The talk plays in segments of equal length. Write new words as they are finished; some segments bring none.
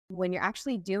when you're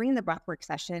actually doing the breathwork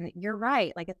session, you're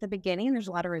right. Like at the beginning, there's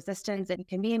a lot of resistance and you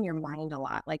can be in your mind a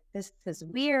lot. Like, this is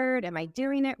weird. Am I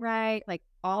doing it right? Like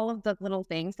all of the little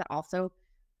things that also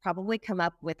probably come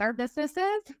up with our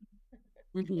businesses.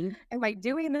 Am I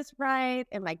doing this right?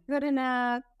 Am I good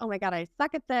enough? Oh my God, I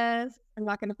suck at this. I'm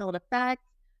not going to feel an effect.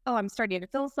 Oh, I'm starting to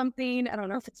feel something. I don't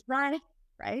know if it's right.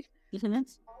 Right.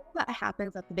 All that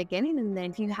happens at the beginning. And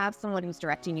then if you have someone who's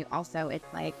directing you also, it's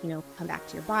like, come back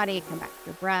to your body, come back to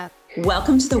your breath.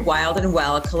 Welcome to the Wild and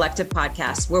Well Collective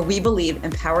podcast, where we believe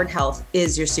empowered health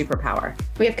is your superpower.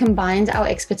 We have combined our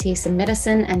expertise in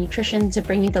medicine and nutrition to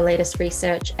bring you the latest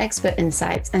research, expert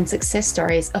insights, and success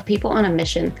stories of people on a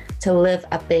mission to live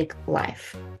a big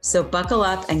life. So buckle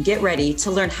up and get ready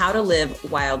to learn how to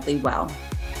live wildly well.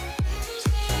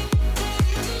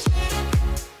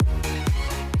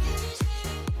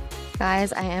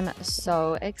 Guys, I am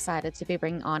so excited to be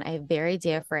bringing on a very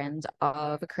dear friend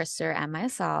of Krista and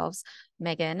myself,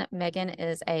 Megan. Megan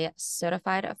is a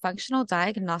certified functional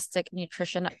diagnostic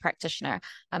nutrition practitioner,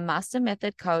 a master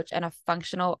method coach, and a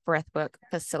functional breathwork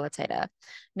facilitator.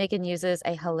 Megan uses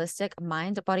a holistic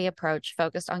mind-body approach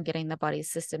focused on getting the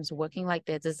body's systems working like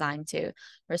they're designed to,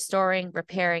 restoring,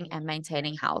 repairing, and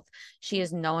maintaining health. She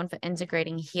is known for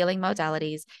integrating healing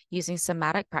modalities, using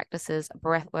somatic practices,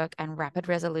 breathwork, and rapid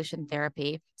resolution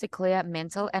therapy to clear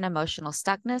mental and emotional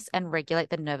stuckness and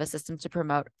regulate the nervous system to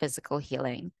promote physical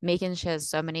healing. Megan shares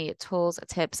so many tools,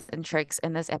 tips, and tricks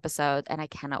in this episode, and I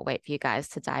cannot wait for you guys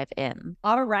to dive in.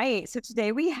 All right. So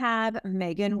today we have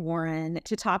Megan Warren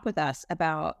to talk with us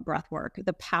about breathwork,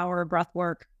 the power of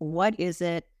breathwork. What is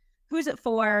it? Who's it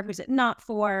for? Who's it not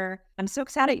for? I'm so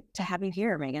excited to have you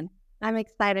here, Megan. I'm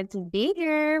excited to be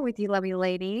here with you lovely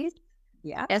ladies.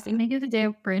 Yeah. Yes, and Megan's a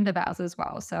dear friend of ours as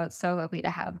well. So it's so lovely to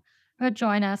have her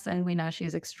join us. And we know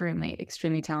she's extremely,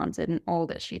 extremely talented in all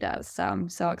that she does. So I'm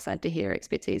so excited to hear her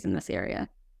expertise in this area.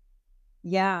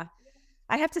 Yeah.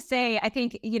 I have to say, I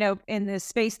think, in the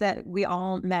space that we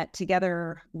all met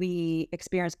together, we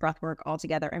experienced breathwork all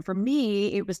together. And for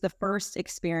me, it was the first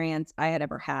experience I had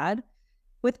ever had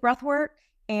with breathwork.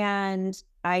 And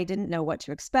I didn't know what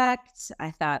to expect.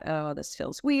 I thought, oh, this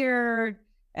feels weird.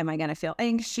 Am I going to feel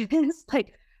anxious?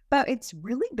 But it's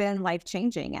really been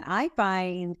life-changing. And I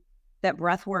find that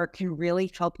breath work can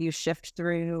really help you shift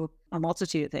through a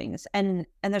multitude of things. And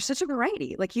there's such a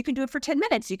variety. Like, you can do it for 10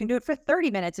 minutes. You can do it for 30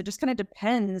 minutes. It just kind of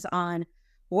depends on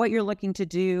what you're looking to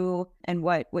do and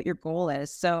what your goal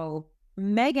is. So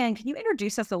Megan, can you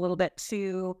introduce us a little bit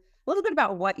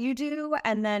about what you do,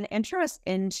 and then intro us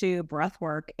into breath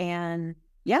work? And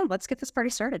yeah, let's get this party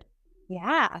started.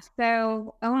 Yeah.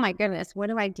 So, oh my goodness, what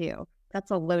do I do? That's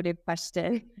a loaded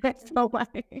question. So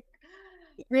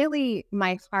really,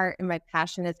 my heart and my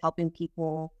passion is helping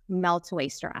people melt away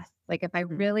stress. Like, if I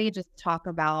really just talk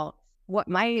about what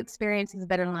my experience has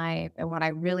been in life and what I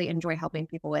really enjoy helping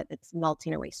people with, it's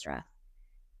melting away stress.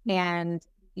 And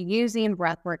using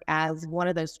breathwork as one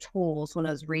of those tools, one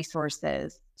of those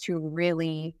resources to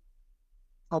really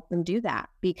help them do that,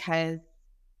 because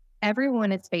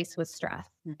everyone is faced with stress,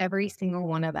 every single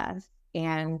one of us.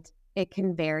 And it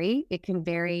can vary. It can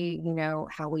vary,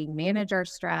 how we manage our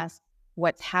stress,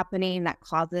 what's happening that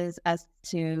causes us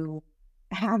to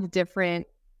have different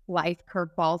life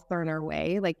curveballs thrown our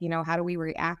way. Like, how do we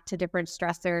react to different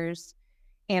stressors?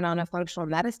 And on a functional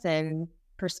medicine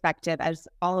perspective, as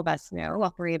all of us know, all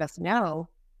three of us know,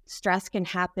 stress can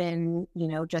happen,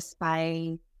 just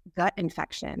by gut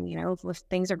infection, if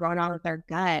things are going on with our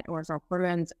gut, or if our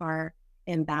hormones are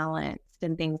imbalanced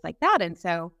and things like that. And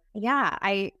so, yeah,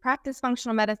 I practice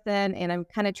functional medicine, and I'm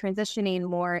kind of transitioning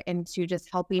more into just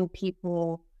helping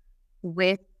people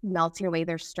with melting away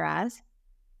their stress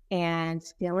and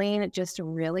feeling just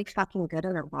really fucking good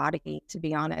in their body, to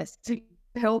be honest.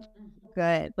 Feel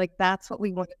good. Like, that's what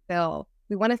we want to feel.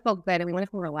 We want to feel good, and we want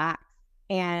to feel relaxed.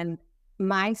 And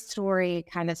my story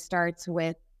kind of starts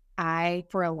with, I,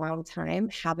 for a long time,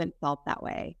 haven't felt that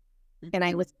way. And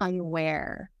I was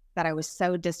unaware that I was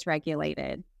so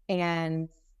dysregulated. And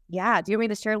yeah, do you want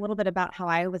me to share a little bit about how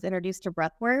I was introduced to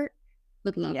breathwork?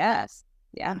 Yes.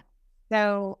 Yeah.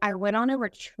 So I went on a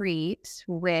retreat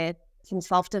with some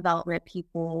self-development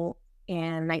people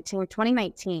in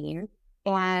 2019,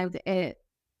 and it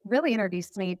really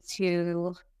introduced me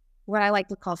to what I like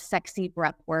to call sexy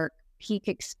breathwork, peak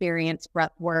experience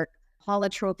breathwork.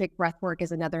 Holotropic breathwork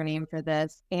is another name for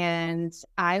this. And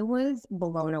I was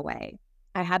blown away.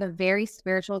 I had a very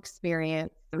spiritual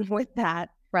experience with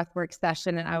that breathwork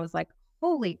session. And I was like,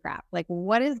 holy crap, like,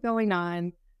 what is going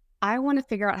on? I want to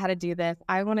figure out how to do this.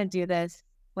 I want to do this.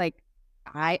 Like,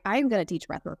 I'm going to teach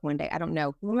breathwork one day. I don't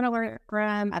know who I'm going to learn it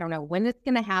from. I don't know when it's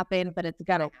going to happen, but it's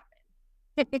going to happen.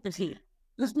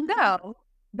 So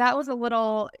that was a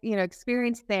little,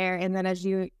 experience there. And then as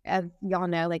y'all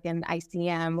know, like in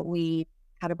ICM, we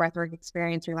had a breathwork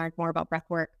experience. We learned more about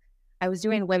breathwork. I was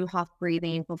doing Wim Hof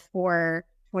breathing before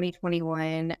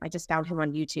 2021. I just found him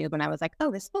on YouTube and I was like,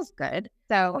 oh, this feels good.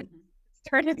 So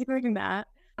started doing that,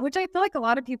 which I feel like a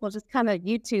lot of people just kind of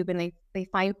YouTube and they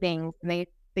find things and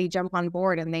they jump on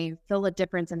board and they feel a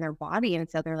difference in their body. And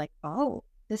so they're like, oh,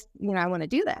 this, I want to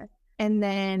do this. And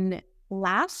then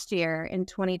last year in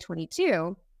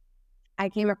 2022, I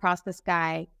came across this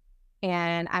guy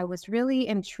and I was really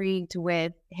intrigued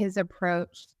with his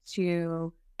approach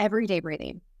to everyday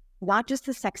breathing, not just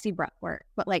the sexy breath work,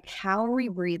 but like, how are we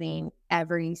breathing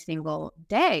every single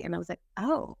day? And I was like,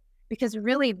 oh, because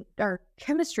really our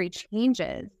chemistry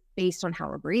changes based on how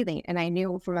we're breathing. And I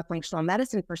knew from a functional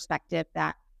medicine perspective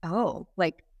that, oh,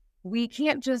 like we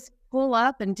can't just pull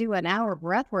up and do an hour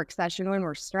breathwork session when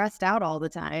we're stressed out all the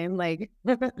time. Like,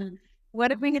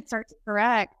 what if we could start to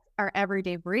correct our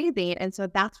everyday breathing? And so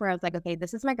that's where I was like, okay,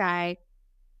 this is my guy.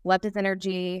 Loved his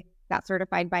energy, got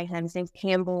certified by him. His name's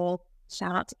Campbell.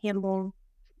 Shout out to Campbell.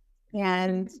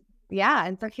 And yeah,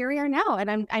 and so here we are now.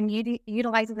 And I'm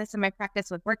utilizing this in my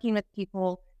practice with working with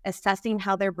people, assessing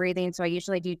how they're breathing. So I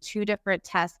usually do 2 different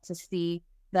tests to see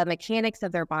the mechanics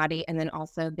of their body and then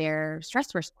also their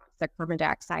stress response, their carbon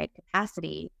dioxide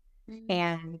capacity.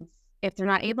 And if they're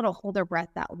not able to hold their breath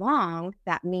that long,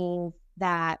 that means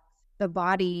that the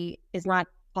body is not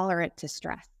tolerant to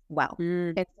stress well.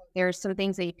 And so there's some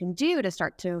things that you can do to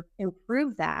start to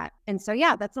improve that. And so,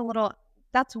 yeah, that's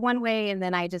one way. And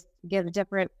then I just give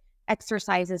different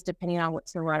exercises depending on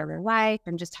what's going on in their life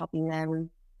and just helping them,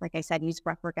 like I said, use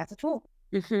breathwork as a tool.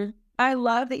 I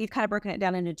love that you've kind of broken it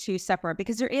down into 2 separate,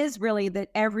 because there is really that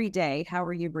every day, how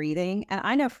are you breathing? And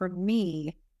I know for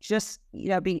me, just,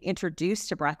 being introduced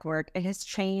to breathwork, it has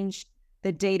changed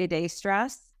the day-to-day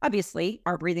stress. Obviously,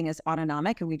 our breathing is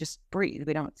autonomic and we just breathe.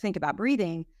 We don't think about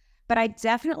breathing. But I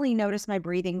definitely noticed my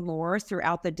breathing more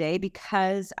throughout the day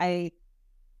because I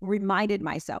reminded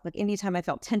myself, like anytime I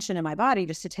felt tension in my body,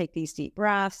 just to take these deep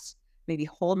breaths, maybe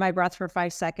hold my breath for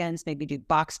 5 seconds, maybe do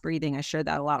box breathing. I share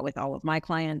that a lot with all of my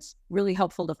clients. Really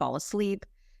helpful to fall asleep,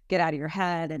 get out of your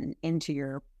head and into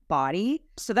your body.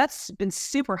 So that's been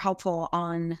super helpful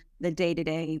on the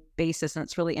day-to-day basis. And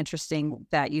it's really interesting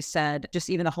that you said just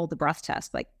even the hold the breath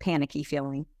test, like panicky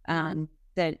feeling,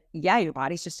 that, yeah, your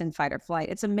body's just in fight or flight.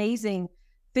 It's amazing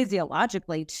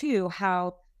physiologically too,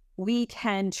 how we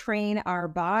can train our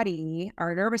body,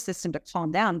 our nervous system to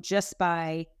calm down just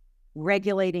by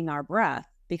regulating our breath,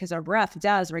 because our breath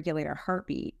does regulate our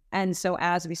heartbeat. And so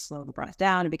as we slow the breath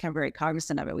down and become very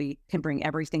cognizant of it, we can bring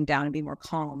everything down and be more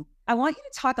calm. I want you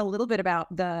to talk a little bit about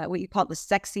what you call the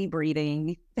sexy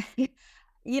breathing.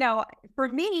 For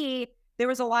me, there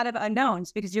was a lot of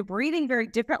unknowns because you're breathing very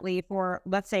differently for,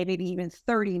 let's say, maybe even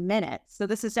 30 minutes. So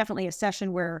this is definitely a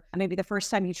session where maybe the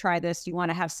first time you try this, you want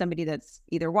to have somebody that's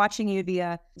either watching you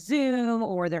via Zoom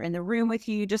or they're in the room with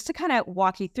you just to kind of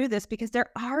walk you through this, because there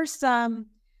are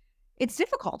it's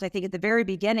difficult, I think, at the very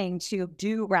beginning to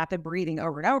do rapid breathing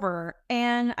over and over.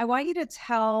 And I want you to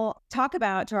talk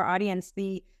about to our audience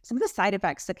some of the side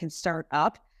effects that can start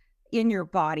up in your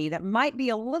body that might be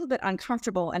a little bit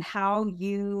uncomfortable, and how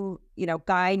you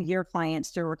guide your clients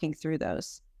through working through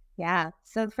those. Yeah.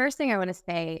 So the first thing I want to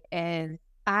say is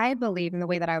I believe in the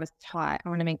way that I was taught. I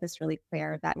want to make this really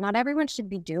clear that not everyone should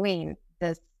be doing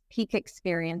this peak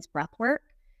experience breath work.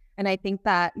 And I think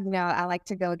that, I like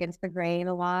to go against the grain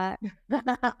a lot.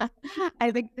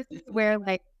 I think this is where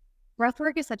breath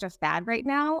work is such a fad right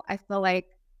now. I feel like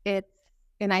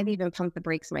and I've even pumped the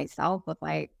brakes myself with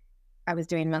I was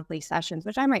doing monthly sessions,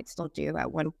 which I might still do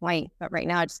at one point, but right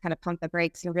now I just kind of pump the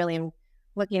brakes and really am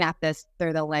looking at this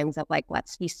through the lens of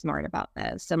let's be smart about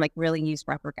this and really use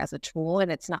breathwork as a tool.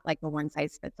 And it's not like a one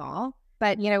size fits all.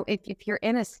 But if you're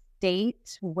in a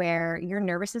state where your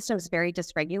nervous system is very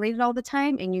dysregulated all the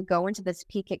time and you go into this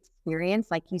peak experience,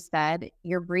 like you said,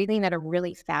 you're breathing at a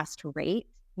really fast rate,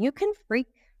 you can freak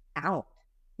out.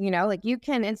 You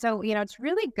can. And so, it's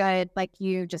really good.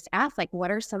 You just ask, what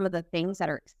are some of the things that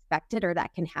are expected or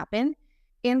that can happen?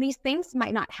 And these things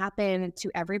might not happen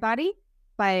to everybody,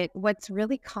 but what's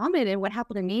really common and what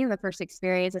happened to me in the first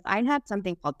experience is I had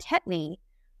something called tetany,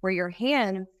 where your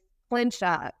hands clench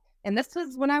up. And this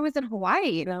was when I was in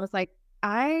Hawaii. And I was like,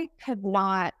 I could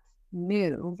not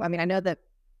move. I mean, I know that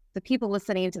the people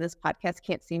listening to this podcast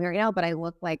can't see me right now, but I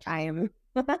look like I am.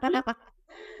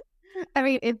 I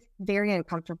mean, it's very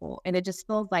uncomfortable and it just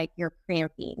feels like you're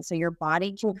cramping. So your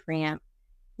body can cramp.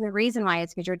 And the reason why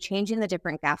is because you're changing the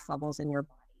different gas levels in your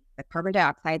body, the carbon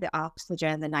dioxide, the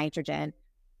oxygen, the nitrogen.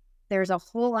 there's a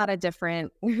whole lot of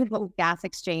different little gas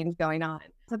exchange going on.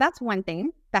 So that's one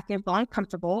thing that can feel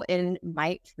uncomfortable and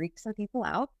might freak some people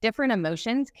out. Different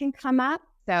emotions can come up.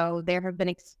 So there have been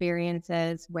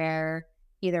experiences where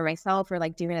either myself or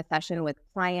like doing a session with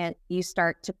client, you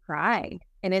start to cry,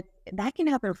 and that can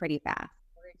happen pretty fast.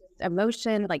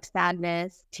 Emotion like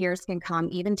sadness, tears can come,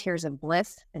 even tears of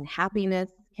bliss and happiness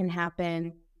can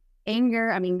happen.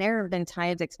 Anger. I mean, there have been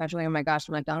times, especially, oh my gosh,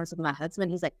 when I've done this with my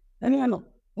husband, he's like, and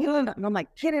I'm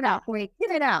like, get it out, wait, get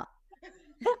it out.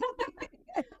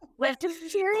 Like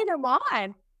just cheering him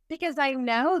on, because I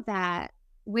know that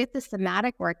with the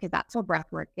somatic work, because that's what breath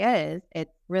work is,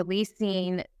 it's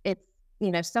releasing, it's,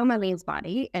 soma means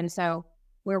body. And so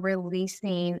we're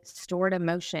releasing stored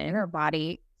emotion, or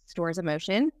body stores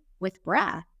emotion with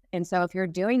breath. And so if you're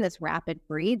doing this rapid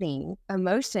breathing,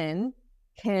 emotion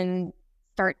can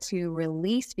start to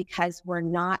release because we're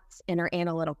not in our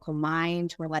analytical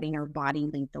mind. We're letting our body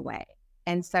lead the way.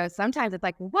 And so sometimes it's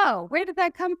like, whoa, where did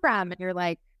that come from? And you're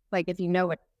like if you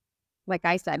know it, like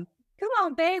I said, come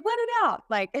on, babe, let it out.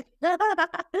 Like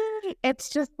it's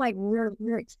just like we're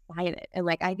excited. And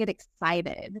like I get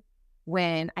excited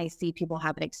when I see people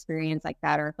have an experience like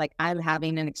that, or if like I'm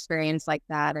having an experience like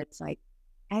that. It's like,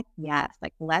 heck yes,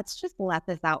 like let's just let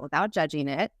this out without judging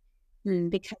it,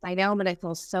 because I know I'm going to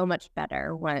feel so much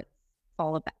better once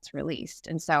all of that's released.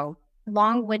 And so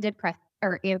long-winded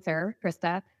answer,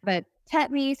 Krista, but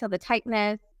tetany, so the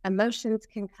tightness, emotions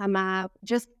can come up,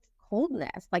 just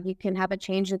coldness. Like you can have a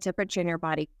change in temperature in your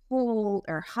body, cold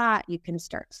or hot. You can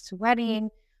start sweating,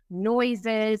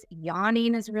 noises,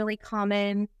 yawning is really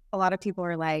common. A lot of people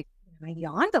are like, I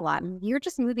yawned a lot. You're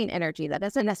just moving energy. That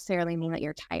doesn't necessarily mean that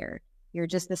you're tired.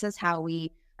 This is how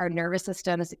our nervous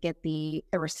system is get the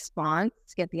response,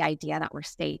 get the idea that we're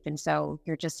safe. And so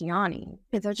you're just yawning.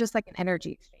 It's just like an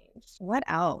energy exchange. What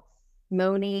else?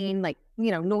 Moaning, like,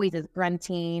 noises,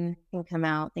 grunting can come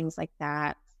out, things like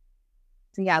that.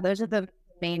 So yeah, those are the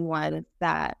main ones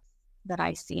that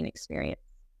I see and experience.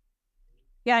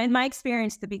 Yeah, in my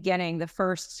experience, the beginning, the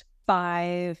first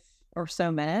 5 or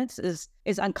so minutes is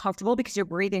uncomfortable because you're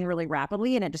breathing really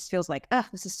rapidly and it just feels like,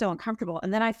 this is so uncomfortable.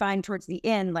 And then I find towards the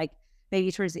end, like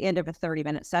maybe towards the end of a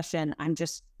 30-minute session, I'm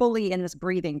just fully in this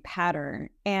breathing pattern.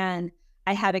 And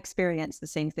I have experienced the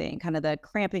same thing, kind of the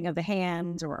cramping of the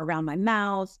hands or around my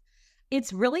mouth.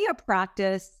 It's really a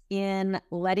practice in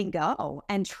letting go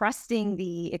and trusting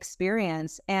the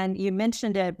experience. And you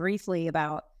mentioned it briefly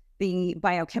about the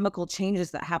biochemical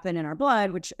changes that happen in our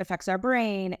blood, which affects our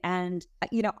brain. And,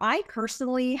 I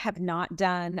personally have not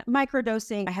done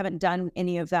microdosing. I haven't done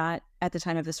any of that at the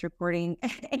time of this recording.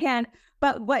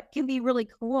 But what can be really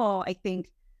cool, I think,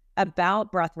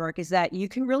 about breath work is that you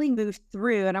can really move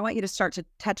through, and I want you to start to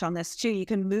touch on this too. You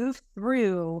can move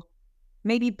through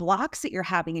maybe blocks that you're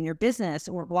having in your business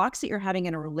or blocks that you're having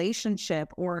in a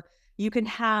relationship, or you can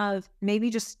have maybe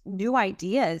just new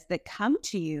ideas that come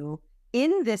to you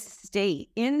in this state,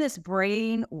 in this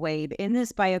brain wave, in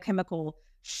this biochemical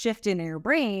shift in your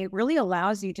brain. It really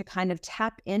allows you to kind of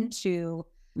tap into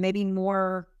maybe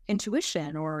more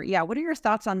intuition, or what are your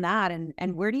thoughts on that?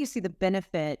 And where do you see the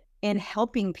benefit in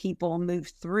helping people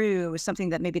move through something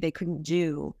that maybe they couldn't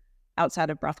do outside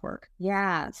of breath work?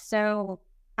 Yeah. So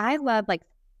I love like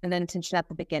an intention at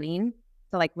the beginning.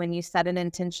 So like when you set an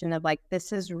intention of like,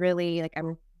 this is really like,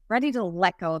 I'm ready to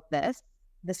let go of this.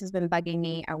 This has been bugging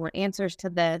me. I want answers to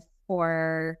this,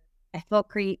 or I feel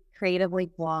creatively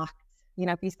blocked.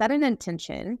 If you set an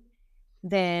intention,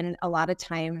 then a lot of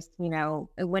times,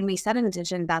 when we set an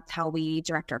intention, that's how we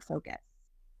direct our focus,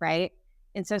 right?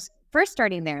 And so first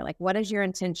starting there, like what is your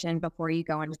intention before you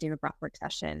go and do a breathwork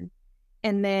session?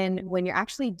 And then when you're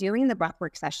actually doing the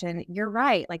breathwork session, you're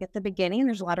right. Like at the beginning,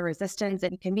 there's a lot of resistance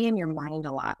and it can be in your mind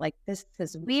a lot. Like, this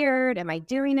is weird. Am I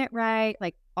doing it right?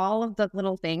 Like all of the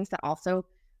little things that also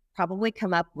probably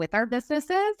come up with our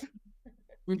businesses.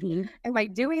 Mm-hmm. Am I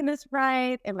doing this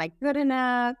right? Am I good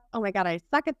enough? Oh my God, I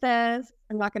suck at this.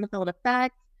 I'm not going to feel an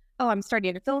effect. Oh, I'm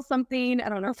starting to feel something. I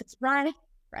don't know if it's right.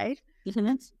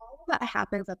 Mm-hmm. All that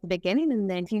happens at the beginning. And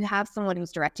then if you have someone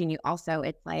who's directing you also,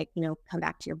 it's like, come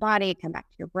back to your body, come back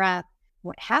to your breath.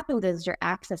 What happens is you're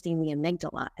accessing the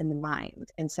amygdala in the mind.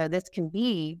 And so this can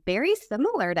be very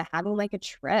similar to having like a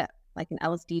trip, like an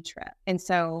LSD trip. And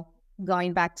so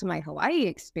going back to my Hawaii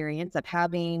experience of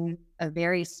having a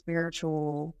very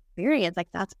spiritual experience, like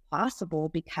that's possible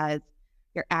because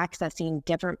you're accessing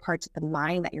different parts of the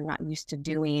mind that you're not used to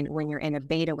doing when you're in a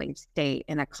beta wave state,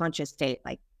 in a conscious state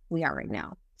like we are right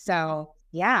now. So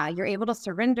yeah, you're able to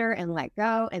surrender and let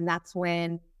go. And that's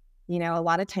when A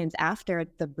lot of times after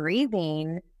the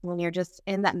breathing, when you're just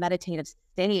in that meditative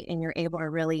state and you're able to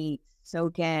really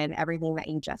soak in everything that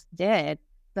you just did,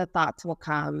 the thoughts will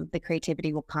come, the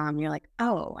creativity will come. You're like,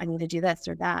 oh, I need to do this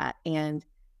or that. And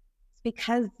it's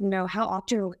because, how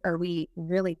often are we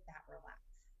really that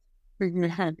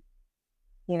relaxed?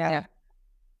 Yeah.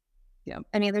 Yeah.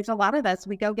 I mean, there's a lot of us,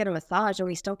 we go get a massage and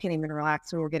we still can't even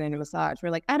relax when we're getting a massage.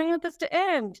 We're like, I don't want this to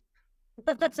end.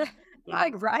 That's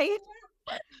Like, right?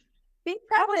 be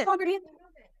present.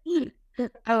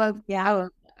 I love,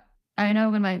 I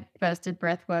know when I first did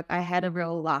breath work, I had a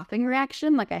real laughing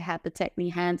reaction. Like I had the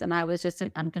technique hands and I was just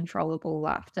in uncontrollable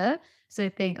laughter. So I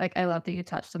think like I love that you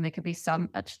touched on there could be some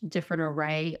a different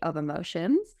array of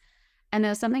emotions. And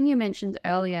there's something you mentioned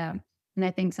earlier, and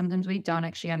I think sometimes we don't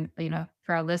actually,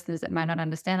 for our listeners that might not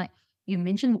understand, like you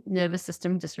mentioned nervous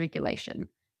system dysregulation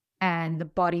and the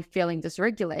body feeling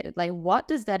dysregulated. Like, what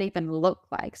does that even look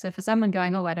like? So for someone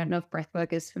going, oh, I don't know if breath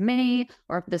work is for me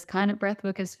or if this kind of breath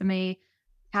work is for me,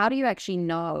 how do you actually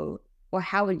know, or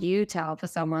how would you tell for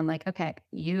someone like, okay,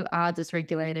 you are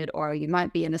dysregulated or you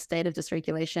might be in a state of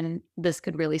dysregulation, this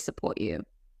could really support you?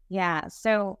 Yeah.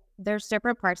 So there's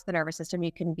different parts of the nervous system.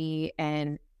 You can be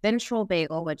in ventral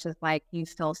vagal, which is like you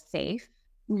feel safe,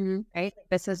 right?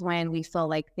 This is when we feel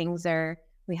like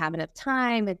we have enough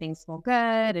time and things feel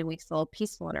good and we feel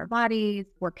peaceful in our bodies.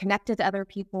 We're connected to other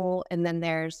people. And then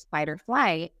there's fight or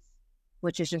flight,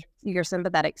 which is your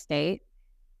sympathetic state.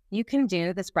 You can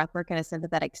do this breath work in a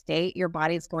sympathetic state. Your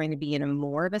body's going to be in a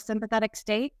more of a sympathetic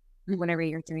state whenever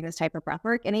you're doing this type of breath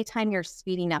work. Anytime you're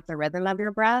speeding up the rhythm of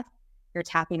your breath, you're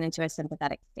tapping into a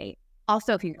sympathetic state.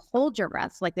 Also, if you hold your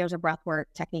breath, like there's a breath work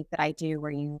technique that I do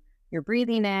where you're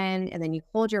breathing in and then you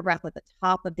hold your breath at the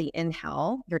top of the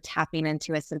inhale, you're tapping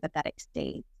into a sympathetic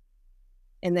state.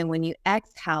 And then when you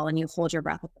exhale and you hold your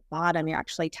breath at the bottom, you're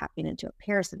actually tapping into a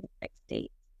parasympathetic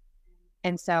state.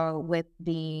 And so with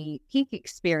the peak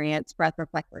experience breath work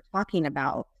like we're talking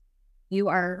about, you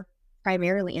are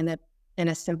primarily in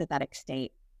a sympathetic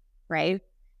state, right?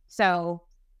 So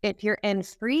if you're in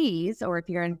freeze or if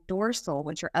you're in dorsal,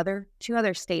 which are two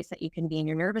other states that you can be in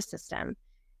your nervous system,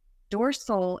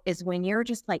 dorsal is when you're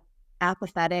just like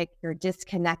apathetic, you're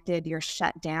disconnected, you're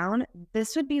shut down.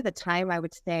 This would be the time I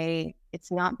would say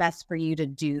it's not best for you to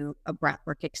do a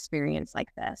breathwork experience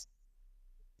like this,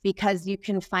 because you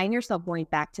can find yourself going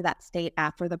back to that state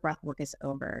after the breathwork is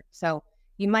over. So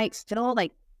you might feel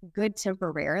like good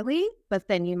temporarily, but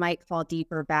then you might fall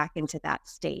deeper back into that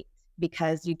state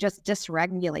because you just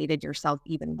dysregulated yourself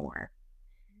even more.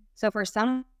 So for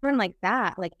someone like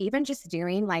that, like even just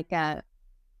doing like and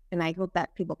I hope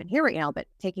that people can hear right now, but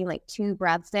taking like 2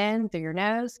 breaths in through your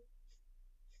nose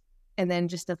and then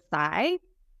just a sigh,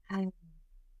 and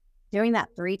doing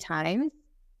that 3 times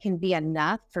can be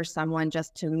enough for someone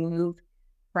just to move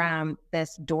from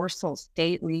this dorsal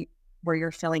state where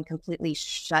you're feeling completely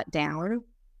shut down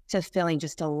to feeling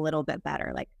just a little bit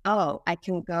better. Like, oh, I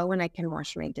can go and I can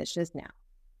wash my dishes now.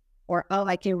 Or, oh,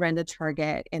 I can run to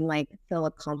Target and like feel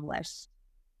accomplished.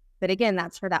 But again,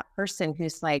 that's for that person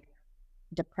who's like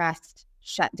depressed,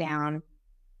 shut down.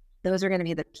 Those are going to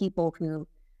be the people who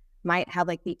might have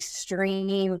like the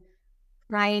extreme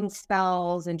crying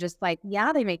spells and just like,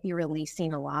 yeah, they might be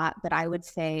releasing a lot. But I would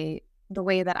say the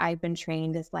way that I've been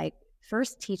trained is like,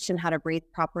 first teach them how to breathe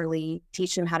properly,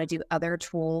 teach them how to do other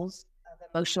tools of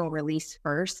emotional release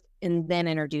first, and then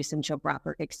introduce them to a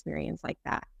breathwork experience like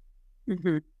that.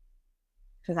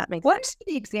 Does that make sense? What's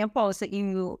the examples that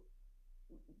you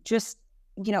just,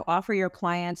 offer your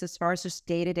clients as far as just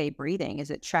day-to-day breathing? Is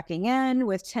it checking in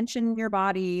with tension in your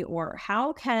body, or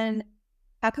how can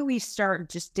we start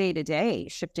just day-to-day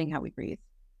shifting how we breathe?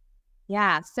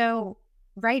 Yeah. So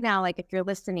right now, like if you're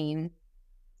listening,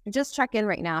 just check in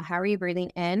right now. How are you breathing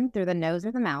in through the nose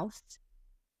or the mouth?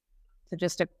 So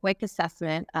just a quick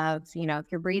assessment of, if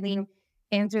you're breathing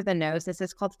in through the nose, this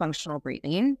is called functional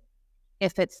breathing.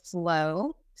 If it's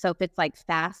slow, so if it's like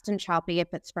fast and choppy,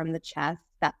 if it's from the chest,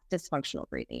 that's dysfunctional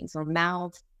breathing. So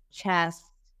mouth, chest,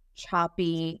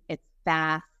 choppy, it's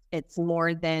fast, it's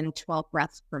more than 12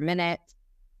 breaths per minute.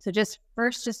 So just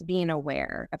being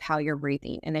aware of how you're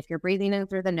breathing. And if you're breathing in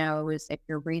through the nose, if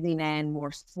you're breathing in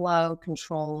more slow,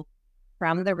 controlled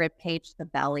from the rib cage to the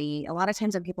belly, a lot of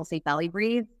times when people say belly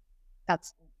breathe,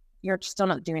 you're still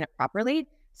not doing it properly.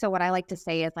 So what I like to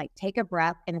say is like, take a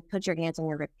breath and put your hands on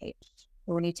your rib cage.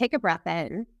 But when you take a breath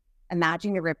in,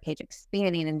 imagine your rib cage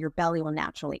expanding and your belly will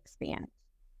naturally expand.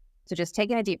 So just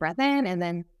taking a deep breath in and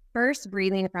then first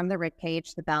breathing from the rib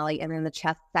cage, the belly, and then the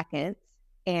chest second,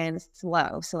 and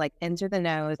slow. So like in through the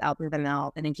nose, out through the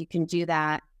mouth. And if you can do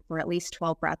that for at least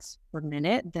 12 breaths per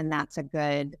minute, then that's a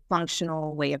good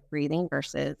functional way of breathing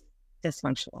versus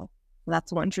dysfunctional.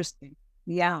 That's Well, one. interesting.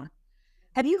 Yeah.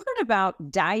 Have you heard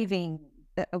about diving?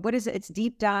 What is it? It's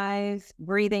deep dive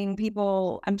breathing.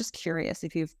 People, I'm just curious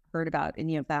if you've heard about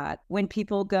any of that. When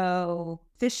people go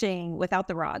fishing without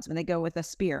the rods, when they go with a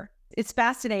spear, it's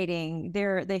fascinating.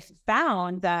 They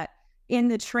found that in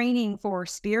the training for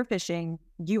spear fishing,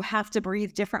 you have to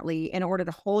breathe differently in order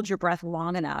to hold your breath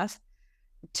long enough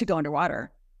to go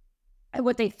underwater. And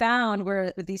what they found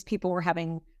were that these people were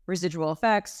having residual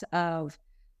effects of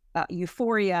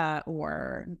euphoria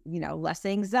or, less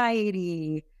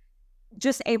anxiety,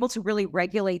 just able to really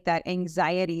regulate that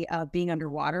anxiety of being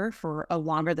underwater for a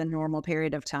longer than normal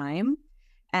period of time.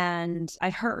 And I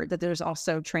heard that there's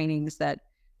also trainings that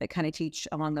kind of teach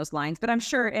along those lines, but I'm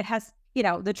sure it has,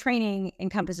 the training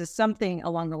encompasses something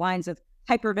along the lines of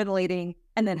hyperventilating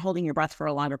and then holding your breath for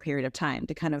a longer period of time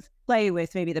to kind of play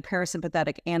with maybe the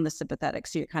parasympathetic and the sympathetic.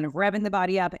 So you're kind of revving the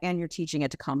body up and you're teaching it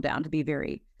to calm down, to be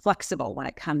very flexible when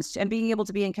it comes to, and being able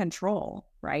to be in control,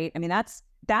 right? I mean, that's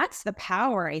the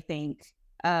power, I think,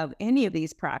 of any of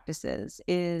these practices,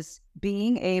 is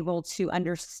being able to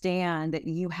understand that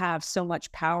you have so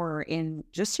much power in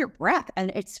just your breath,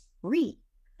 and it's free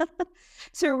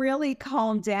to really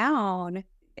calm down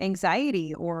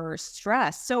anxiety or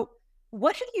stress. So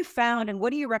what have you found, and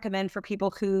what do you recommend for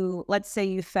people who, let's say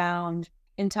you found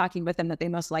in talking with them that they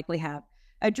most likely have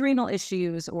adrenal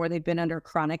issues, or they've been under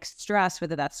chronic stress,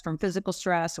 whether that's from physical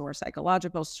stress or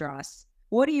psychological stress?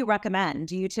 What do you recommend?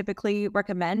 Do you typically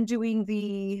recommend doing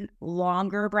the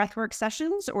longer breathwork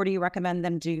sessions, or do you recommend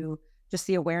them do just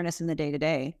the awareness in the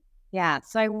day-to-day? Yeah.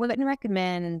 So I wouldn't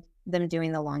recommend them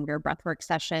doing the longer breathwork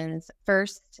sessions.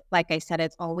 First, like I said,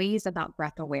 it's always about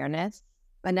breath awareness.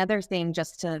 Another thing,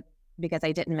 because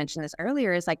I didn't mention this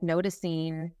earlier, is like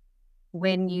noticing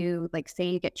when you, like,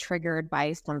 say you get triggered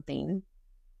by something,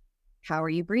 how are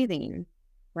you breathing?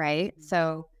 Right.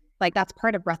 So like that's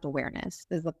part of breath awareness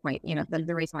is the point,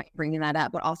 the reason why I'm bringing that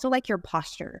up, but also like your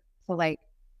posture. So like,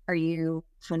 are you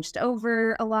hunched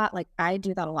over a lot? Like I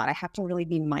do that a lot. I have to really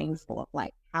be mindful of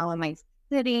like, how am I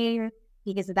sitting?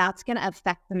 Because that's going to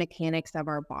affect the mechanics of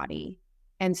our body.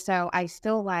 And so I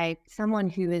feel like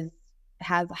someone who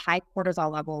has high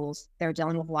cortisol levels, they're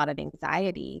dealing with a lot of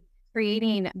anxiety.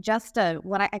 Creating just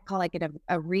what I call like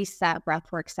a reset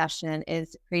breathwork session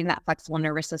is creating that flexible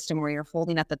nervous system where you're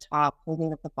holding at the top,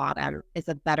 holding at the bottom is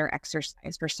a better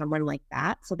exercise for someone like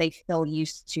that. So they feel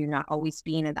used to not always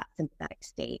being in that sympathetic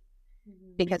state.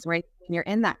 Because when you're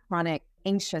in that chronic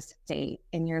anxious state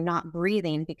and you're not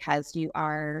breathing because you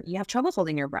have trouble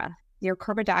holding your breath, your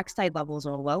carbon dioxide levels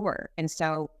are lower. And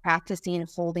so practicing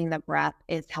holding the breath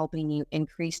is helping you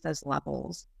increase those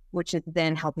levels, which is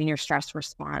then helping your stress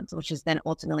response, which is then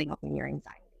ultimately helping your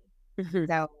anxiety. Mm-hmm.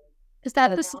 So Is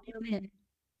that the same then?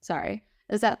 Sorry.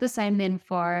 Is that the same then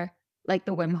for like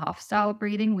the Wim Hof style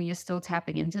breathing where you're still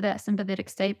tapping into that sympathetic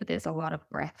state, but there's a lot of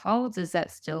breath holds? Is that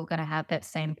still going to have that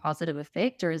same positive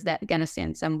effect, or is that going to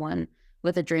send someone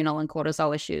with adrenal and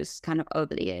cortisol issues kind of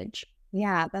over the edge?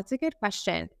 yeah, that's a good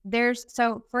question.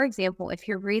 So for example, if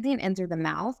you're breathing in through the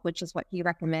mouth, which is what he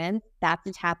recommends, that's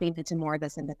tapping into more of the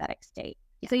sympathetic state.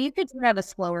 Yeah. So you could do it at a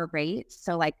slower rate.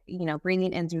 So like,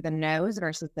 breathing in through the nose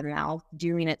versus the mouth,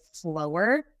 doing it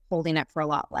slower, holding it for a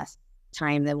lot less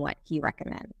time than what he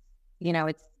recommends.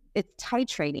 It's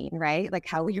titrating, right? Like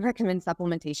how we recommend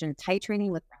supplementation,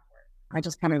 titrating with breath work. I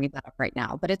just kind of made that up right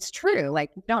now, but it's true. Like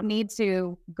you don't need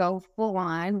to go full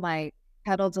on, like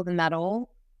pedal to the metal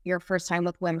your first time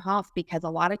with Wim Hof, because a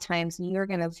lot of times you're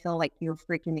going to feel like you're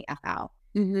freaking the F out,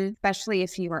 especially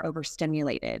if you are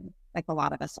overstimulated, like a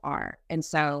lot of us are. And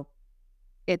so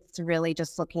it's really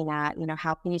just looking at,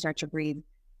 how can you start to breathe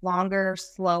longer,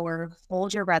 slower,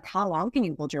 hold your breath. How long can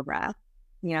you hold your breath?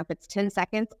 If it's 10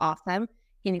 seconds, awesome.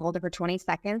 Can you hold it for 20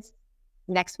 seconds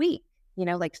next week?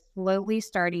 Like slowly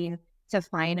starting to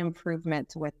find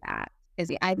improvements with that.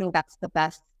 I think that's the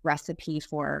best recipe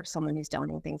for someone who's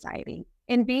dealing with anxiety.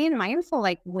 And being mindful,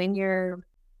 like when you're,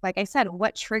 like I said,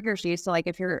 what triggers you? So like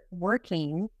if you're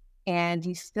working and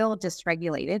you feel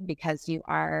dysregulated because you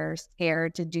are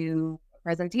scared to do a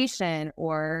presentation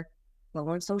or go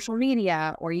on social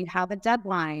media, or you have a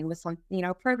deadline with some,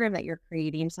 program that you're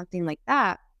creating, something like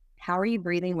that, how are you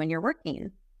breathing when you're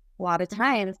working? A lot of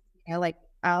times,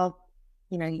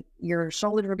 your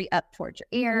shoulders will be up towards your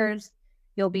ears.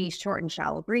 You'll be short and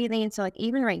shallow breathing. So like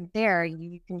even right there,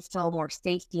 you can feel more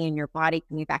safety in your body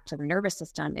coming back to the nervous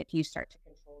system if you start to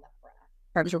control that breath,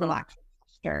 start to relax your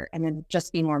posture, and then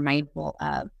just be more mindful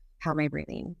of how am I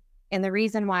breathing. And the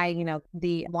reason why,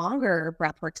 the longer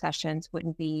breathwork sessions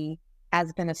wouldn't be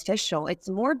as beneficial, it's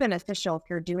more beneficial if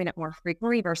you're doing it more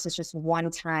frequently versus just one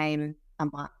time a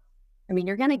month. I mean,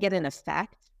 you're going to get an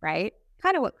effect, right?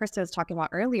 Kind of what Krista was talking about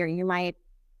earlier. You might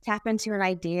tap into an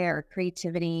idea or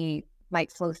creativity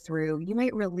might flow through. You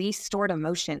might release stored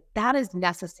emotion. That is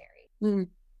necessary.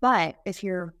 But if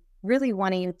you're really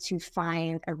wanting to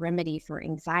find a remedy for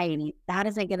anxiety, that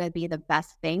isn't going to be the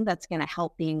best thing that's going to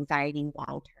help the anxiety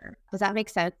long term. Does that make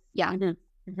sense? Yeah.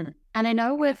 Mm-hmm. And I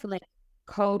know with like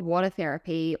cold water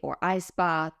therapy or ice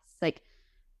baths, like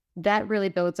that really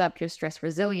builds up your stress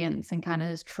resilience and kind of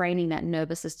is training that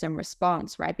nervous system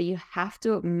response, right? But you have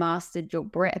to have mastered your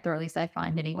breath, or at least I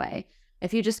find anyway.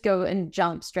 If you just go and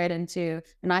jump straight into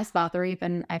an ice bath, or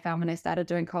even I found when I started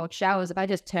doing cold showers, if I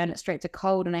just turn it straight to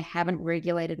cold and I haven't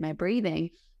regulated my breathing,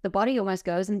 the body almost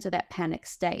goes into that panic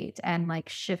state and like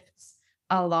shifts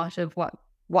a lot of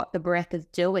what the breath is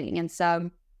doing. And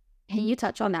so can you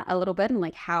touch on that a little bit and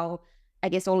like how I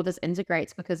guess all of this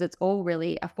integrates, because it's all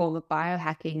really a form of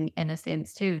biohacking in a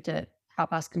sense too, to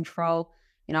help us control,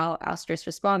 our stress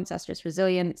response, our stress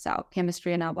resilience, our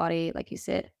chemistry in our body, like you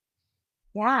said.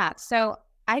 Yeah. So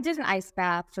I did an ice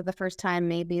bath for the first time,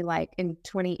 maybe like in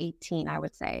 2018, I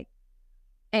would say.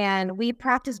 And we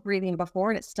practiced breathing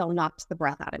before, and it still knocked the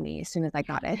breath out of me as soon as I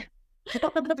got it.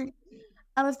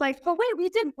 I was like, "But wait,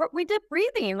 we did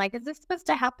breathing. Like, is this supposed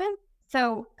to happen?"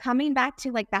 So coming back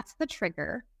to like that's the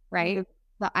trigger, right?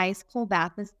 The ice cold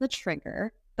bath is the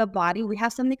trigger. The body, we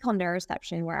have something called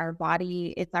neuroception, where our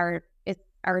body, it's our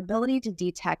ability to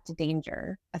detect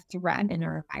danger, a threat in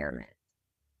our environment.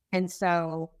 And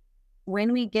so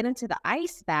when we get into the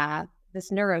ice bath,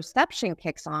 this neuroception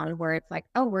kicks on where it's like,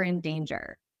 oh, we're in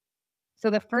danger. So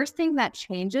the first thing that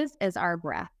changes is our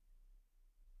breath.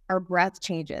 Our breath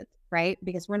changes, right?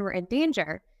 Because when we're in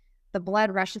danger, the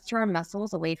blood rushes to our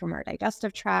muscles away from our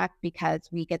digestive tract because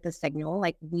we get the signal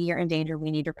like we are in danger,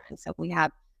 we need to run. So we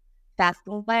have fast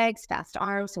legs, fast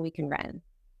arms, so we can run.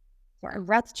 So our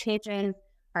breath changes,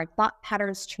 our thought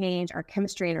patterns change, our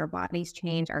chemistry in our bodies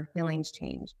change, our feelings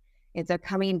change. And so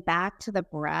coming back to the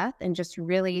breath and just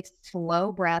really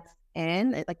slow breaths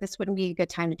in, like this wouldn't be a good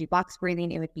time to do box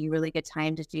breathing. It would be a really good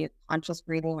time to do conscious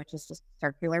breathing, which is just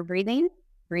circular breathing,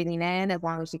 breathing in as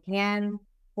long as you can,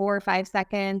 4 or 5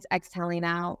 seconds, exhaling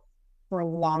out for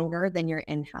longer than your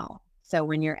inhale. So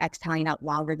when you're exhaling out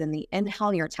longer than the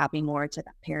inhale, you're tapping more to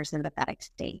the parasympathetic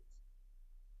state.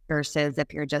 Versus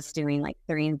if you're just doing like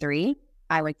 3 and 3,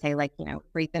 I would say like,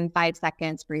 breathe in 5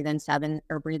 seconds, breathe in 7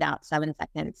 or breathe out 7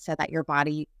 seconds so that your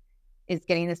body is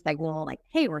getting the signal like,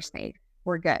 hey, we're safe.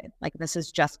 We're good. Like this is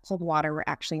just cold water. We're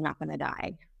actually not going to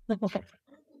die.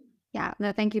 Yeah,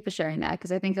 no, thank you for sharing that,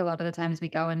 because I think a lot of the times we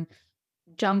go and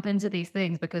jump into these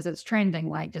things because it's trending,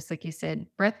 like just like you said,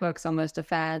 breathwork's almost a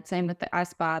fad. Same with the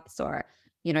ice baths, or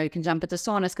you can jump into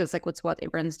saunas because like what's what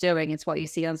everyone's doing. It's what you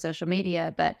see on social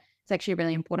media, but it's actually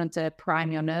really important to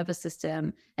prime your nervous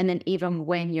system. And then even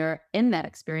when you're in that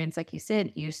experience, like you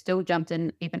said, you still jumped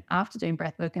in even after doing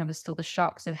breathwork, and it was still the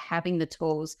shocks of having the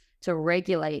tools to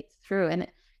regulate through. And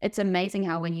it's amazing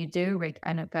how when you do,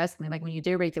 I know personally, like when you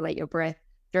do regulate your breath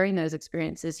during those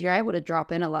experiences, you're able to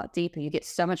drop in a lot deeper. You get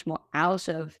so much more out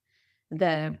of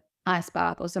the ice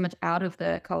bath or so much out of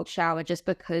the cold shower just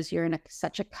because you're in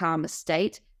such a calm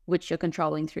state, which you're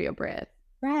controlling through your breath.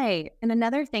 Right. And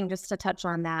another thing, just to touch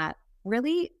on that,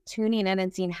 really tuning in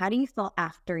and seeing how do you feel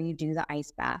after you do the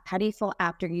ice bath? How do you feel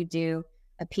after you do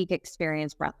a peak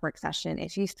experience breathwork session?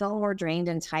 If you feel more drained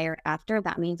and tired after,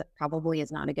 that means it probably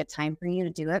is not a good time for you to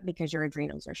do it because your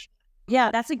adrenals are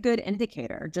Yeah, that's a good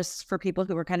indicator just for people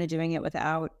who are kind of doing it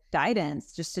without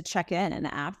guidance, just to check in and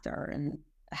after and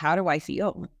how do I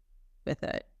feel with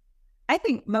it? I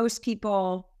think most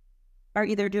people are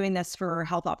either doing this for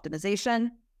health optimization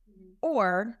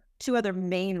or two other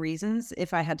main reasons,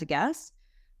 if I had to guess,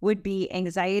 would be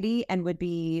anxiety and would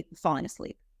be falling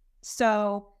asleep.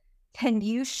 So can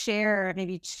you share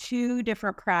maybe 2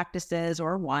 different practices,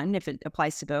 or one if it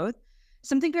applies to both,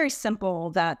 something very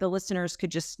simple that the listeners could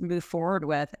just move forward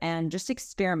with and just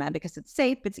experiment because it's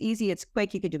safe, it's easy, it's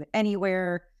quick, you could do it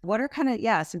anywhere. What are kind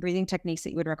of, some breathing techniques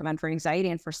that you would recommend for anxiety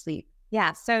and for sleep?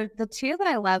 Yeah. So the 2 that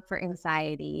I love for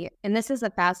anxiety, and this is the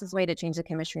fastest way to change the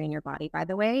chemistry in your body, by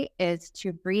the way, is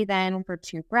to breathe in for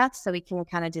 2 breaths. So we can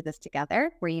kind of do this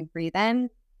together where you breathe in,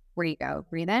 where you go,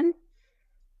 breathe in,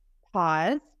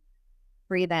 pause,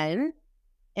 breathe in,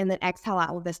 and then exhale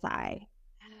out with a sigh.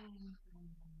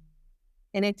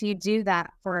 And if you do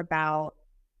that for about,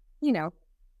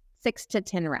 6 to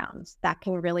 10 rounds, that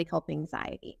can really help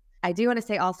anxiety. I do want to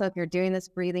say also, if you're doing this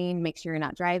breathing, make sure you're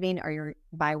not driving or you're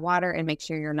by water, and make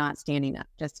sure you're not standing up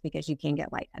just because you can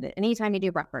get lightheaded anytime you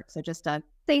do breath work. So just a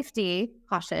safety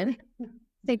precaution.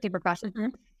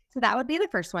 So that would be the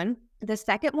first one. The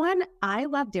second one, I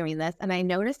love doing this. And I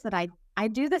noticed that I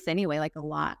do this anyway, like a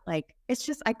lot. Like it's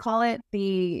just, I call it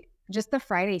the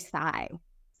Friday sigh.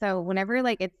 So whenever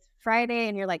like it's Friday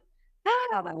and you're like,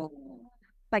 ah,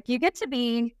 like you get to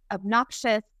be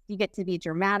obnoxious, you get to be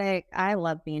dramatic. I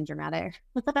love being dramatic.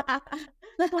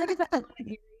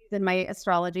 In my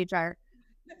astrology chart.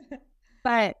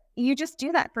 But you just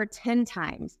do that for 10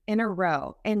 times in a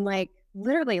row. And like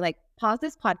literally like pause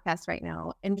this podcast right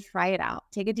now and try it out.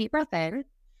 Take a deep breath in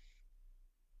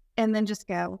and then just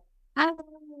go, "Ah,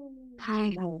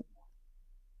 hi."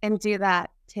 And do that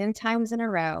 10 times in a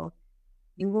row.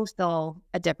 You will feel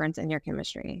a difference in your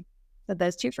chemistry. So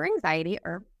those two for anxiety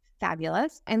are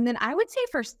fabulous. And then I would say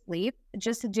for sleep,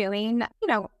 just doing,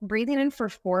 breathing in for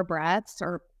 4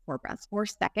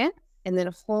 seconds, and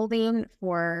then holding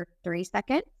for 3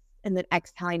 seconds, and then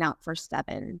exhaling out for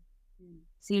 7.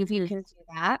 See if you can do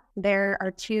that. There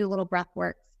are 2 little breath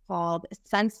works called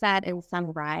sunset and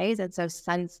sunrise. And so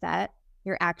sunset,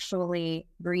 you're actually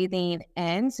breathing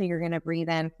in. So you're going to breathe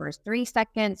in for 3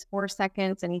 seconds, 4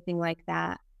 seconds, anything like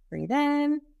that. Breathe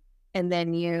in, and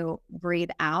then you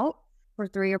breathe out for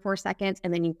 3 or 4 seconds,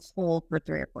 and then you hold for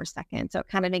 3 or 4 seconds. So it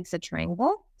kind of makes a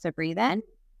triangle. So breathe in,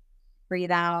 breathe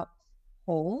out,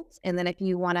 hold. And then if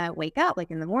you want to wake up,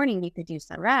 like in the morning, you could do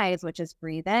sunrise, which is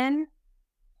breathe in,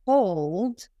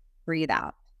 hold, breathe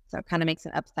out. So it kind of makes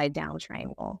an upside down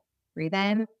triangle. Breathe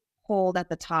in, hold at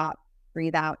the top,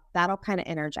 breathe out. That'll kind of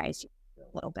energize you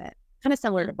a little bit. Kind of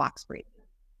similar to box breathing.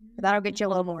 But that'll get you a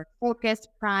little more focused,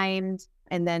 primed.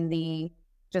 And then the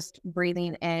just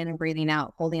breathing in and breathing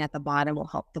out, holding at the bottom will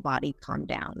help the body calm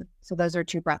down. So those are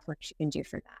 2 breath works you can do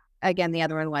for that. Again, the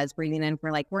other one was breathing in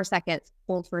for like 4 seconds,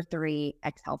 hold for 3,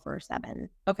 exhale for 7.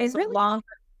 Okay, so really longer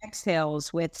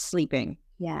exhales with sleeping.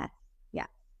 Yeah.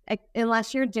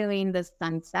 Unless you're doing the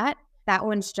sunset, that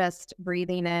one's just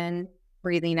breathing in,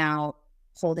 breathing out,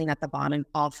 holding at the bottom,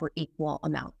 all for equal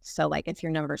amounts. So like if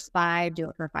your number's 5, do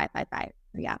it for 5, 5, 5.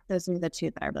 Yeah, those are the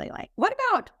 2 that I really like. What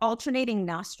about alternating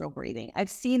nostril breathing?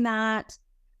 I've seen that.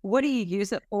 What do you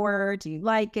use it for? Do you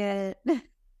like it?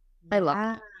 I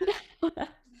love it.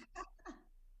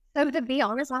 So to be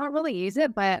honest, I don't really use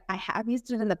it, but I have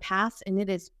used it in the past, and it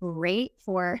is great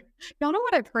for, y'all know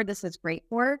what I've heard this is great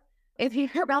for? If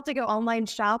you're about to go online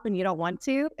shop and you don't want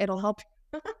to, it'll help.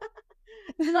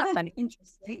 It's not funny.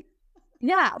 Interesting.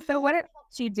 Yeah. So what it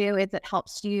helps you do is it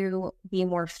helps you be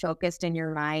more focused in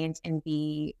your mind and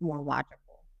be more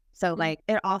logical. So like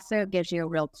it also gives you a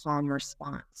real calm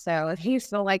response. So if you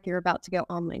feel like you're about to go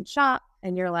online shop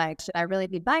and you're like, should I really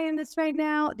be buying this right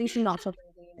now? Do some nostril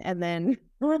breathing, and then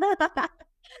so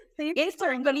you Is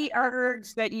there any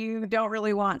urge that you don't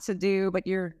really want to do, but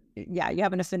you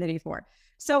have an affinity for?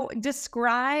 So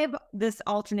describe this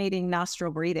alternating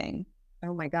nostril breathing.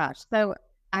 Oh my gosh. So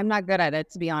I'm not good at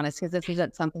it, to be honest, because this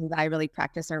isn't something that I really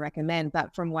practice or recommend.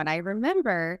 But from what I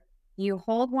remember, you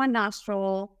hold one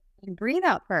nostril, you breathe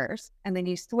out first, and then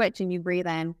you switch and you breathe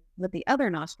in with the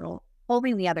other nostril,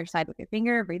 holding the other side with your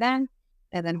finger, breathe in,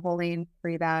 and then holding,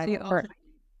 breathe out.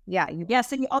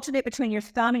 So you alternate between your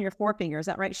thumb and your forefinger. Is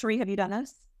that right, Sheree? Have you done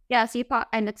this? Yeah, so you pop,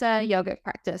 and it's a yoga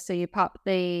practice. So you pop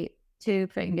the 2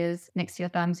 fingers next to your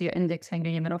thumbs, your index finger,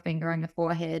 your middle finger on your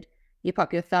forehead. You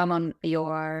pop your thumb on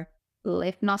your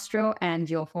left nostril and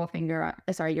your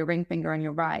your ring finger on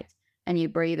your right. And you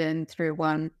breathe in through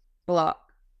one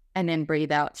block and then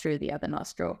breathe out through the other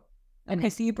nostril. Okay,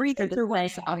 so you breathe through one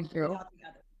nostril.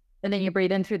 And then you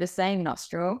breathe in through the same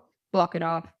nostril, block it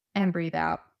off, and breathe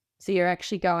out. So you're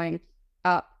actually going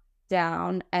up,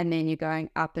 down, and then you're going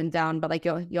up and down, but like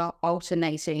you're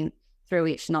alternating through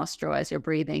each nostril as you're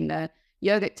breathing. The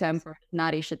yogic term for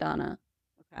Nadi Shodhana.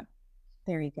 Okay,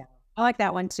 there you go. I like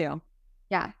that one too.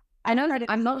 Yeah, I know.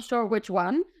 I'm not sure which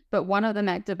one, but one of them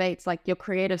activates like your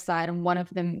creative side, and one of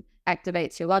them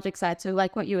activates your logic side. So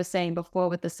like what you were saying before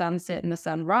with the sunset and the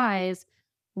sunrise,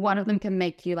 one of them can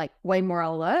make you like way more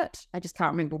alert. I just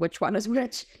can't remember which one is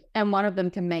which. And one of them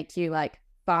can make you like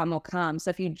far more calm. So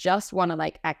if you just want to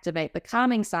like activate the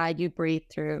calming side, you breathe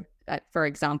through, for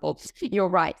example, your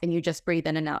right, and you just breathe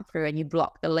in and out through, and you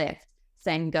block the left.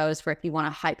 Same goes for if you want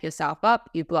to hype yourself up,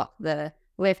 you block the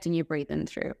left and you breathe in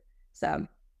through. So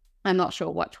I'm not sure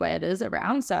which way it is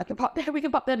around. So we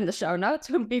can pop that in the show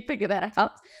notes when we figure that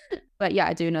out. But yeah,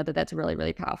 I do know that that's really,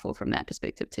 really powerful from that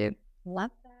perspective too. Love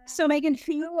that. So Megan,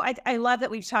 I love that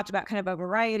we've talked about kind of a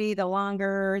variety,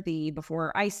 the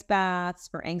before ice baths,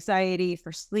 for anxiety,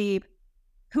 for sleep.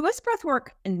 Who is breathwork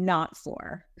not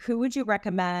for? Who would you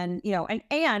recommend?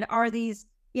 And are these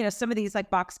some of these like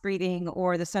box breathing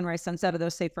or the sunrise sunset, are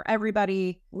those safe for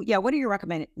everybody? Yeah. What are your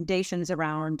recommendations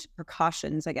around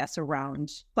precautions, I guess,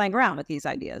 around playing around with these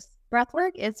ideas?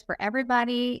 Breathwork is for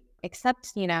everybody,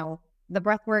 except, the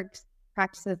breathwork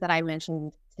practices that I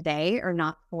mentioned today are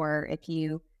not for if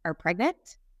you are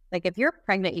pregnant. Like if you're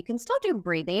pregnant, you can still do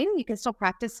breathing. You can still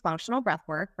practice functional breath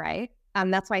work, right?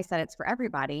 That's why I said it's for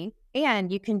everybody. And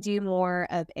you can do more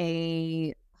of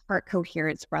a heart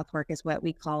coherence breath work is what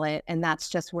we call it. And that's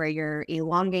just where you're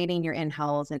elongating your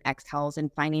inhales and exhales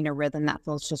and finding a rhythm that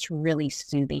feels just really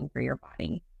soothing for your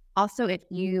body. Also, if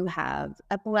you have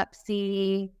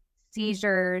epilepsy,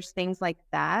 seizures, things like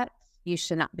that, you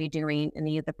should not be doing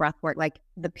any of the breath work, like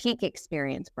the peak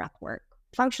experience breath work.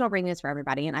 Functional breathing is for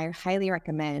everybody. And I highly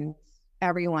recommend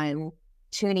everyone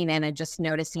tuning in and just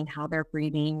noticing how they're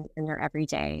breathing in their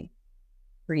everyday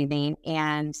breathing.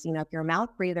 And, if you're a mouth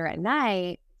breather at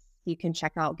night, you can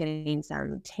check out getting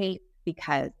some tape,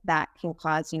 because that can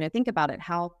cause, think about it.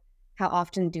 How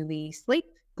often do we sleep?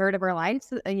 Third of our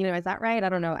lives? Is that right? I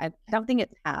don't know. I don't think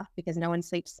it's half, because no one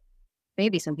sleeps.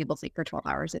 Maybe some people sleep for 12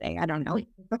 hours a day. I don't know.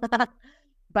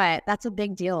 But that's a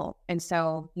big deal. And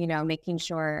so, making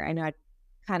sure, I know I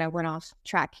kind of went off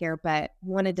track here, but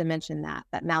wanted to mention that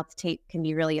mouth tape can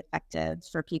be really effective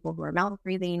for people who are mouth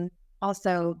breathing.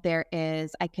 Also,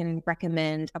 I can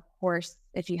recommend, of course,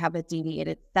 if you have a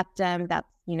deviated septum, that's,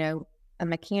 a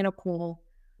mechanical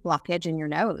blockage in your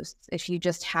nose. If you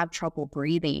just have trouble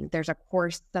breathing, there's a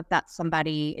course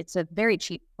it's a very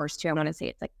cheap course too. I want to say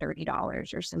it's like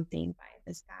 $30 or something by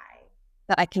this guy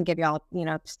that I can give y'all,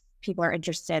 if people are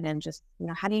interested in just,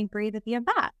 how do you breathe if you have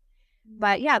that?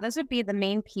 But yeah, those would be the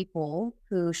main people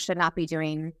who should not be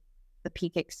doing the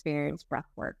peak experience breath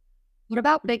work. What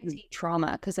about big T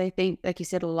trauma? Because I think, like you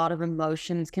said, a lot of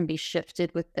emotions can be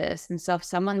shifted with this. And so if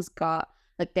someone's got,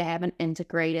 like, they haven't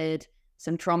integrated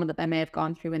some trauma that they may have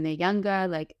gone through when they're younger,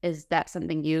 like, is that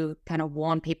something you kind of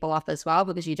warn people off as well?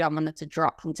 Because you don't want it to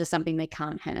drop into something they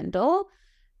can't handle.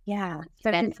 Yeah.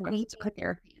 So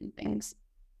therapy and things.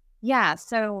 Yeah.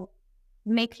 So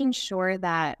making sure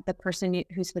that the person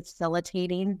who's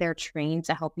facilitating, they're trained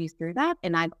to help you through that.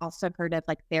 And I've also heard of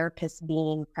like therapists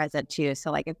being present too.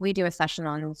 So like if we do a session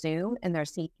on Zoom and they're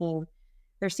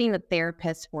seeing a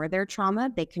therapist for their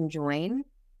trauma, they can join.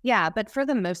 Yeah. But for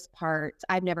the most part,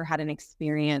 I've never had an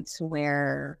experience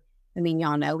where,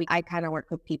 y'all know, I kind of work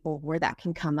with people where that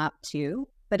can come up too,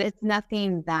 but it's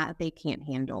nothing that they can't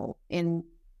handle. And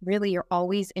really, you're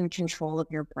always in control of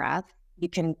your breath. You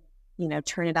can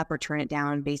turn it up or turn it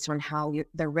down based on how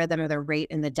the rhythm or the rate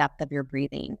and the depth of your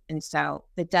breathing. And so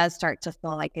it does start to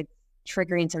feel like it's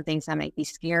triggering some things that might be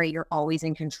scary. You're always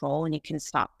in control and you can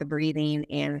stop the breathing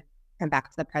and come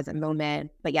back to the present moment.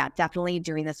 But yeah, definitely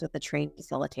doing this with a trained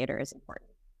facilitator is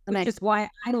important. Which is why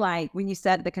I like when you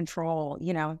said the control,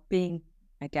 being,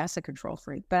 I guess, a control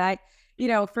freak. But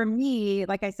for me,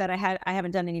 like I said, I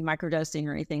haven't done any microdosing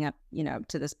or anything up,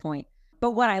 to this point.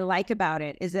 But what I like about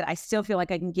it is that I still feel like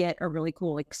I can get a really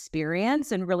cool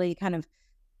experience and really kind of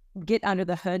get under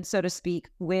the hood, so to speak,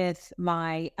 with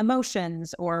my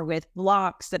emotions or with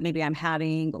blocks that maybe I'm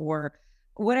having or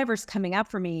whatever's coming up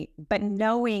for me. But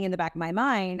knowing in the back of my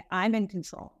mind, I'm in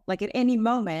control. Like at any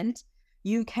moment,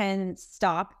 you can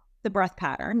stop the breath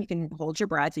pattern. You can hold your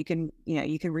breath. You can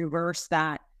reverse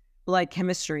that blood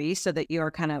chemistry so that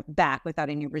you're kind of back without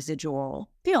any residual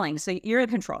feelings. So you're in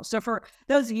control. So for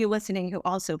those of you listening who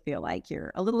also feel like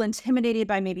you're a little intimidated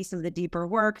by maybe some of the deeper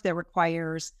work that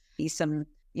requires some,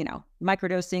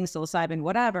 microdosing, psilocybin,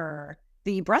 whatever,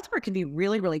 the breath work can be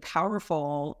really, really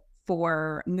powerful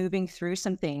for moving through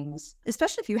some things,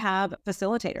 especially if you have a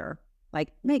facilitator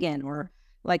like Megan or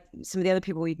like some of the other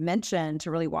people we've mentioned to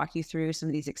really walk you through some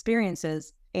of these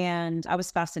experiences. And I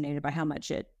was fascinated by how much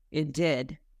it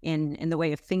did in the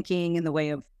way of thinking, in the way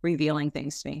of revealing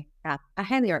things to me. Yeah, I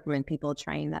highly recommend people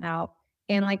trying that out.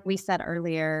 And like we said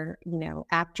earlier,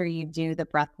 after you do the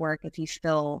breath work, if you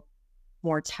feel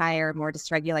more tired, more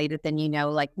dysregulated, then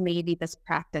like maybe this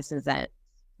practice isn't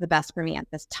the best for me at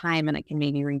this time and I can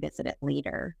maybe revisit it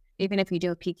later. Even if you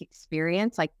do a peak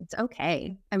experience, like it's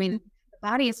okay. The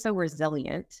body is so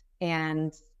resilient.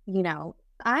 And,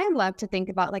 I love to think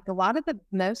about like a lot of the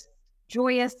most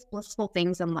joyous, blissful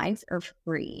things in life are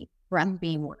free, breath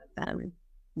being one of them.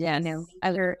 Yeah.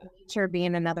 Nature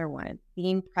being another one.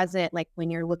 Being present, like when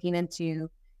you're looking into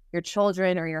your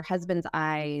children or your husband's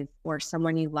eyes or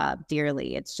someone you love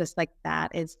dearly. It's just like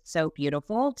that is so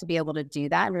beautiful to be able to do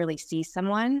that and really see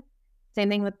someone. Same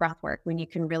thing with breath work, when you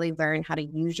can really learn how to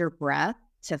use your breath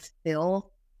to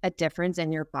feel a difference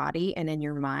in your body and in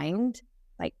your mind.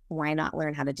 Like, why not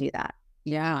learn how to do that?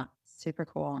 Yeah. Super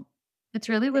cool. It's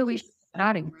really where we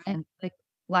starting, right? Like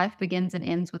life begins and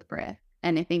ends with breath.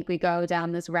 And I think we go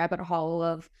down this rabbit hole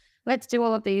of let's do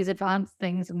all of these advanced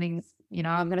things and things,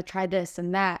 I'm going to try this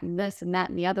and that and this and that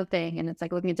and the other thing. And it's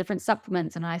like looking at different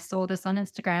supplements. And I saw this on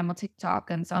Instagram or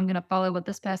TikTok. And so I'm going to follow what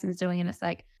this person's doing. And it's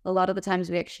like a lot of the times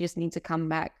we actually just need to come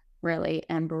back really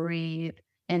and breathe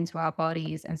into our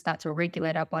bodies and start to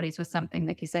regulate our bodies with something,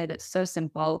 like you say, that's so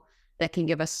simple, that can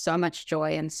give us so much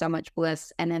joy and so much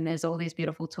bliss. And then there's all these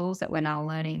beautiful tools that we're now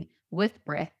learning with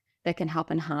breath that can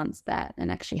help enhance that and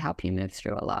actually help you move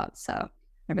through a lot. So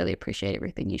I really appreciate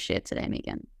everything you shared today,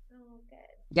 Megan.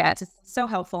 Yeah, it's so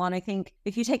helpful. And I think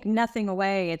if you take nothing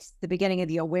away, it's the beginning of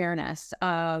the awareness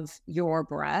of your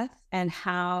breath and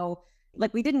how,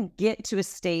 like, we didn't get to a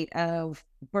state of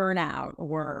burnout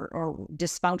or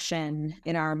dysfunction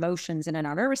in our emotions and in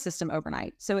our nervous system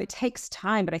overnight. So it takes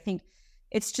time, but I think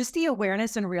it's just the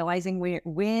awareness and realizing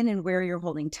when and where you're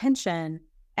holding tension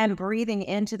and breathing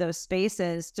into those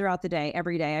spaces throughout the day,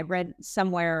 every day. I read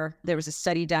somewhere there was a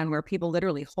study done where people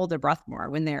literally hold their breath more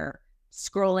when they're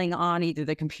scrolling on either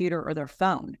the computer or their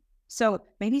phone. So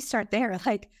maybe start there,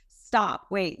 like, stop,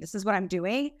 wait, this is what I'm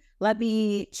doing. Let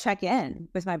me check in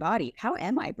with my body. How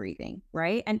am I breathing,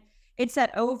 right? And it's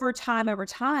that over time,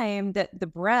 that the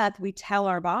breath, we tell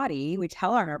our body, we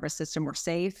tell our nervous system we're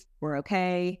safe, we're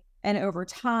okay. And over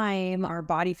time, our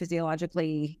body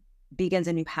physiologically begins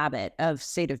a new habit of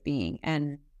state of being.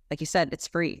 And like you said, it's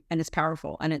free and it's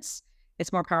powerful, and it's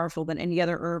more powerful than any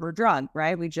other herb or drug,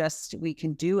 right? We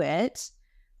can do it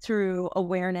through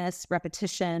awareness,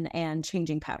 repetition, and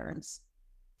changing patterns.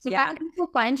 So how can people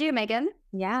find you, Megan?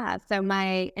 Yeah. So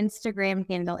my Instagram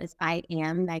handle is I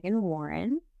am Megan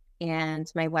Warren,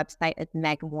 and my website is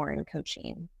Meg Warren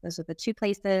Coaching. Those are the two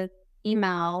places.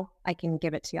 Email, I can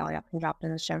give it to y'all. Y'all can drop it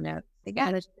in the show notes. Yeah,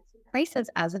 there's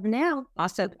places as of now.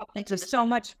 Awesome. Thank you so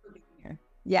much for being here.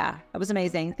 Yeah, that was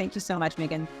amazing. Thank you so much,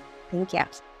 Megan. Thank you.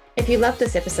 If you loved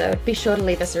this episode, be sure to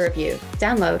leave us a review,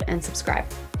 download, and subscribe.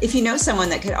 If you know someone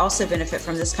that could also benefit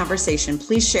from this conversation,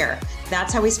 please share.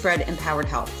 That's how we spread empowered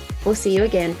health. We'll see you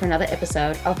again for another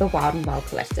episode of the Wild and Well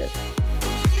Collective.